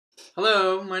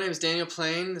Hello, my name is Daniel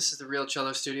Plain. This is the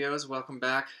reelcello Studios. Welcome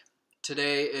back.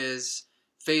 Today is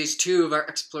phase 2 of our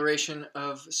exploration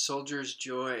of Soldier's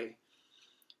Joy.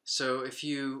 So if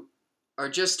you are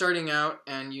just starting out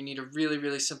and you need a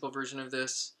really simple version of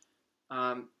this,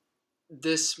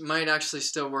 this might actually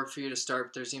still work for you to start,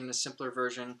 but there's even a simpler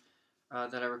version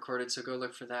that I recorded, so go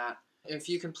look for that. If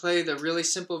you can play the really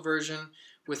simple version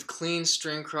with clean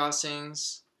string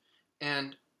crossings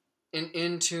and an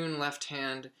in-tune left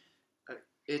hand,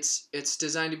 it's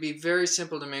designed to be very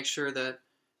simple to make sure that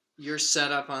your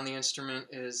setup on the instrument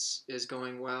is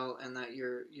going well and that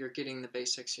you're getting the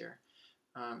basics here.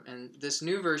 And this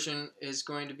new version is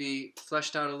going to be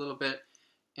fleshed out a little bit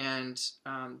and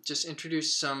just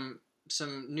introduce some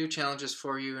new challenges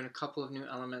for you and a couple of new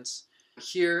elements.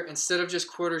 Here, instead of just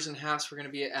quarters and halves, we're going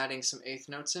to be adding some eighth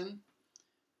notes in.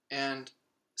 And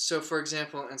so, for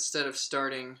example, instead of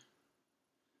starting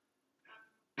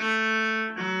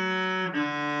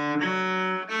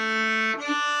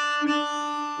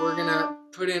we're going to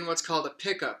put in what's called a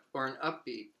pickup or an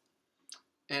upbeat.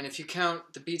 And if you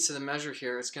count the beats of the measure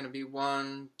here, it's going to be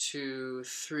 1, 2,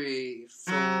 3,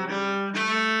 4.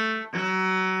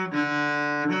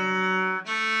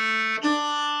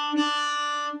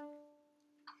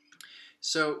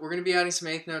 So we're going to be adding some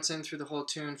eighth notes in through the whole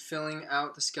tune, filling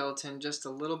out the skeleton just a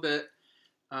little bit,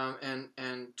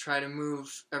 and try to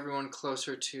move everyone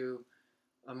closer to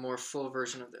a more full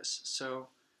version of this. So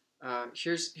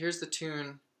here's the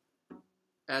tune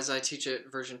as I teach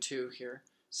it, version 2 here.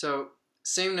 So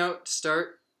same note to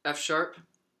start, F sharp,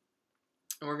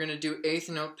 and we're going to do eighth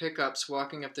note pickups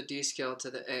walking up the D scale to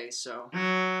the A. So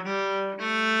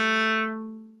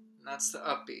that's the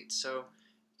upbeat. So you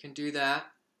can do that,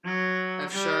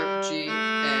 F sharp, G, A,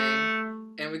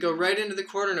 and we go right into the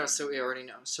quarter notes that we already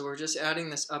know. So we're just adding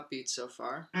this upbeat so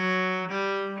far.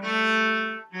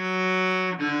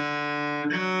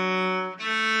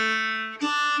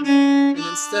 And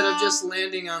instead of just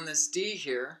landing on this D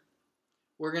here,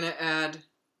 we're going to add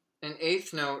an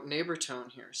eighth note neighbor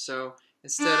tone here. So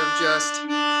instead of just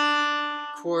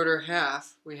quarter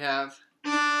half, we have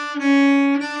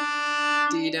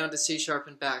D down to C sharp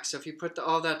and back. So if you put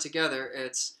all that together,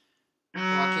 it's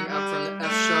walking up from the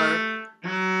F sharp,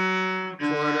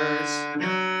 quarters,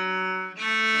 and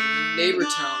neighbor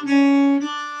tone.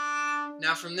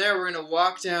 Now from there, we're going to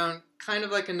walk down kind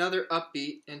of like another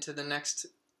upbeat into the next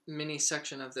mini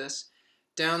section of this,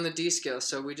 down the D scale.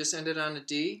 So we just ended on a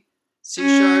D, C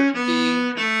sharp, B,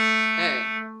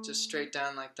 A, just straight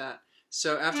down like that.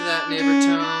 So after that, neighbor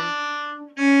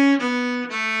tone.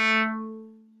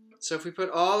 So if we put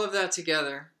all of that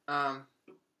together,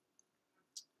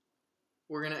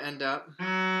 we're going to end up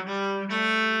walking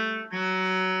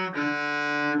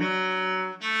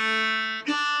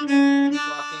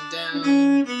down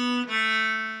to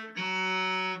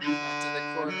the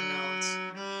quarter notes.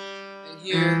 And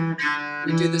here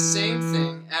we do the same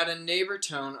thing, add a neighbor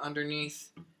tone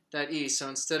underneath that E. So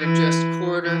instead of just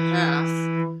quarter half,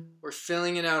 we're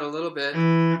filling it out a little bit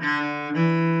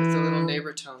with a little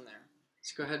neighbor tone there.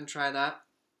 Let's go ahead and try that.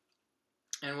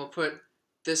 And we'll put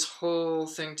this whole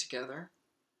thing together.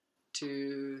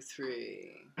 2,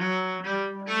 3.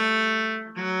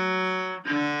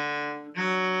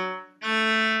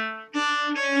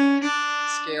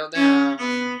 Scale down.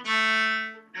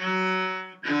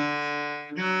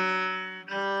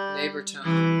 Neighbor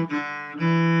tone.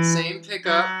 Same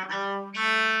pickup,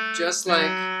 just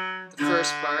like the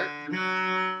first part.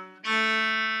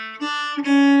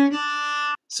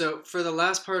 So for the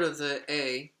last part of the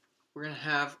A, we're going to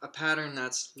have a pattern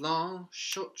that's long,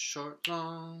 short, short,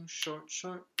 long, short,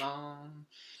 short, long.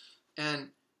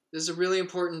 And this is a really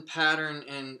important pattern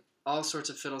in all sorts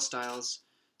of fiddle styles,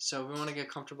 so we want to get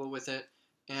comfortable with it.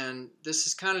 And this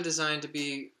is kind of designed to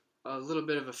be a little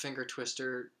bit of a finger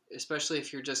twister, especially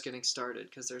if you're just getting started,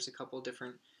 because there's a couple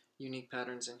different unique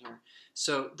patterns in here.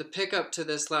 So the pickup to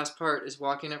this last part is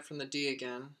walking up from the D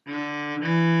again.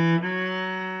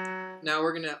 Now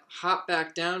we're going to hop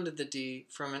back down to the D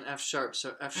from an F sharp.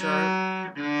 So F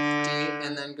sharp, D,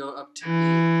 and then go up to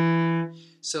E.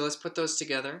 So let's put those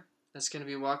together. That's going to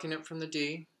be walking up from the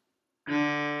D,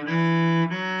 hopping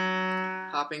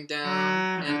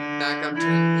down, and back up to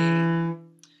an E.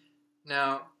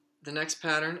 Now the next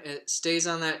pattern, it stays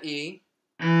on that E,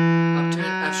 up to an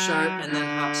F sharp, and then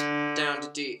hops down to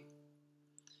D.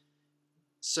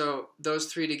 So those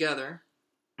three together,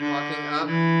 walking up,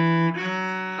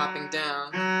 hopping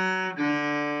down,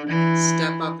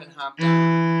 step up and hop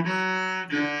down.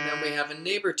 And then we have a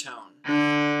neighbor tone.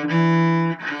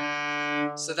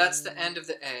 So that's the end of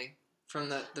the A, from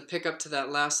the pickup to that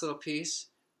last little piece,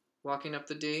 walking up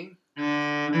the D.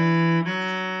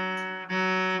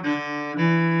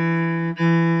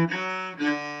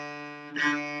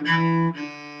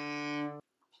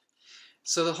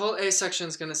 So the whole A section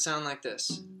is going to sound like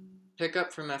this. Pick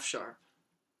up from F sharp.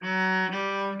 We have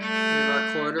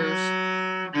our quarters.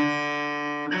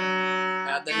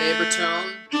 Add the neighbor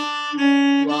tone.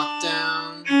 Walk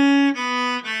down.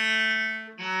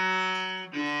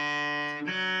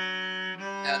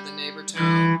 Add the neighbor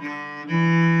tone.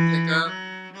 Pick up.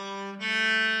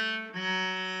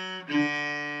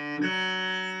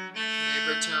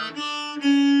 Neighbor tone.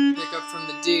 Pick up from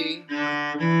the D.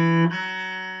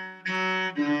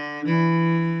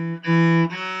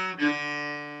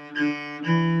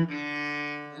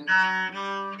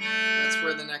 That's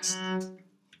where the next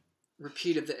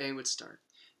repeat of the A would start.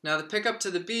 Now the pickup to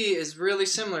the B is really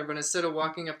similar, but instead of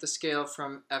walking up the scale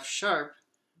from F sharp,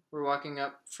 we're walking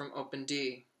up from open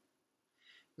D.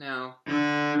 Now,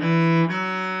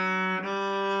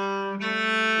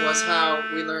 was how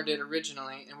we learned it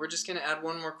originally, and we're just going to add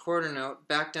one more quarter note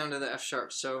back down to the F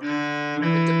sharp. So hit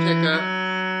the pickup,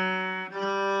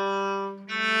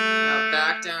 now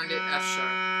back down to F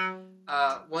sharp.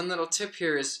 One little tip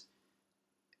here is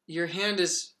your hand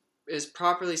is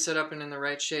properly set up and in the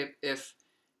right shape if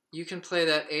you can play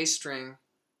that A string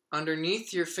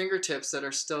underneath your fingertips that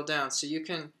are still down. So you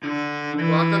can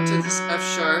walk up to this F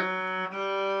sharp.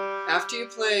 After you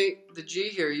play the G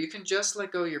here, you can just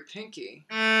let go your pinky,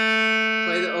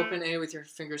 play the open A with your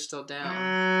fingers still down,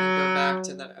 and go back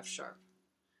to that F sharp.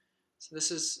 So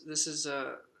this is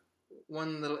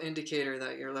one little indicator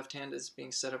that your left hand is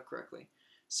being set up correctly.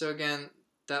 So again,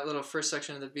 that little first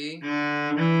section of the B.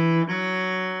 Now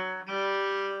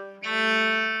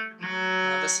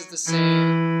this is the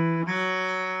same.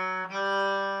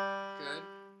 Good.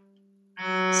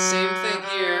 Same thing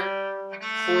here.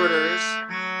 Quarters.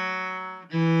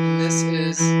 And this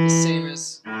is the same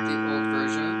as the old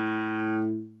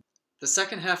version. The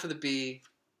second half of the B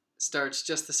starts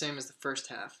just the same as the first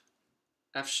half.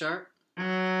 F sharp,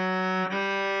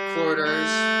 quarters,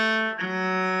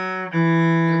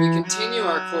 and we continue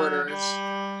our quarters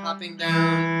hopping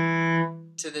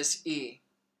down to this E.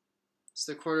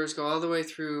 So the quarters go all the way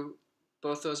through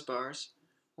both those bars.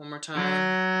 One more time.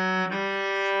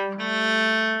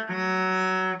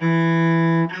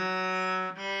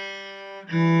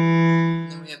 And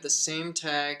then we have the same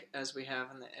tag as we have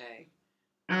in the A.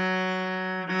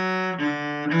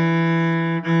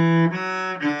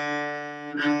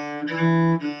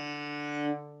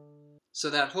 So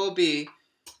that whole B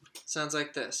sounds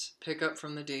like this. Pick up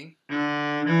from the D.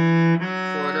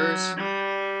 Quarters.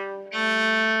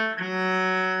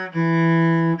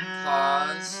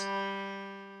 Pause.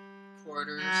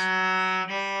 Quarters.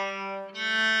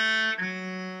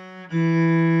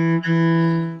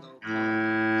 And low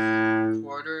pause.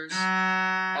 Quarters.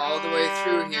 All the way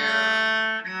through here.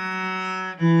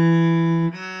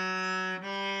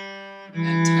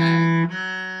 And tag.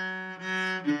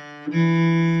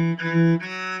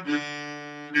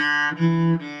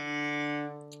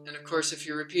 And of course, if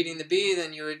you're repeating the B,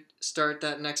 then you would start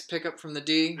that next pickup from the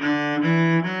D.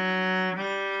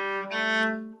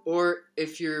 Or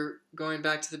if you're going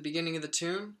back to the beginning of the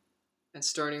tune and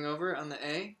starting over on the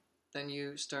A, then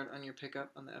you start on your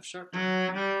pickup on the F sharp.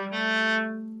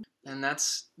 And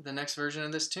that's the next version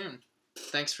of this tune.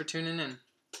 Thanks for tuning in.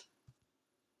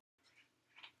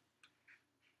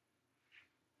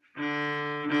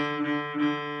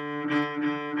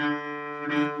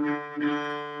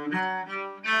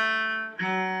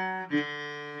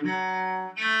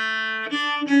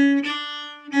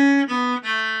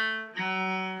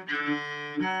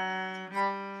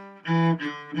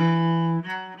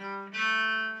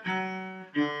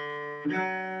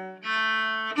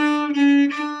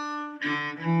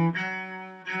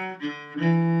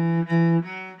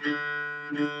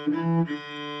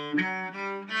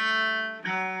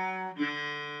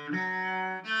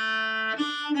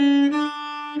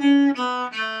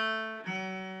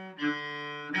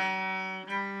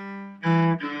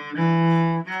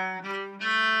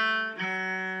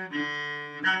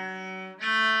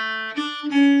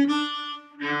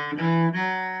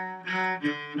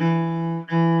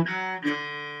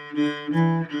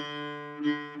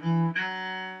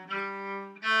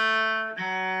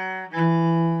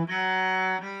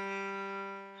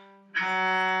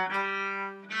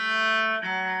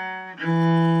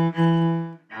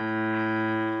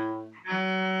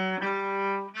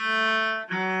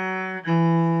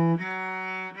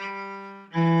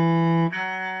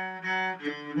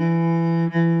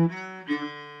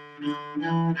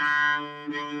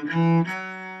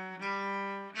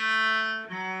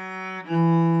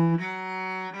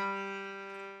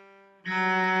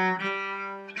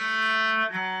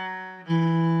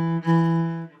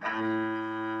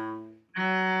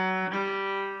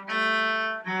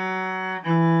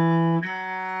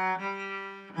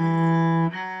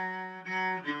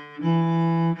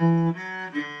 Thank you.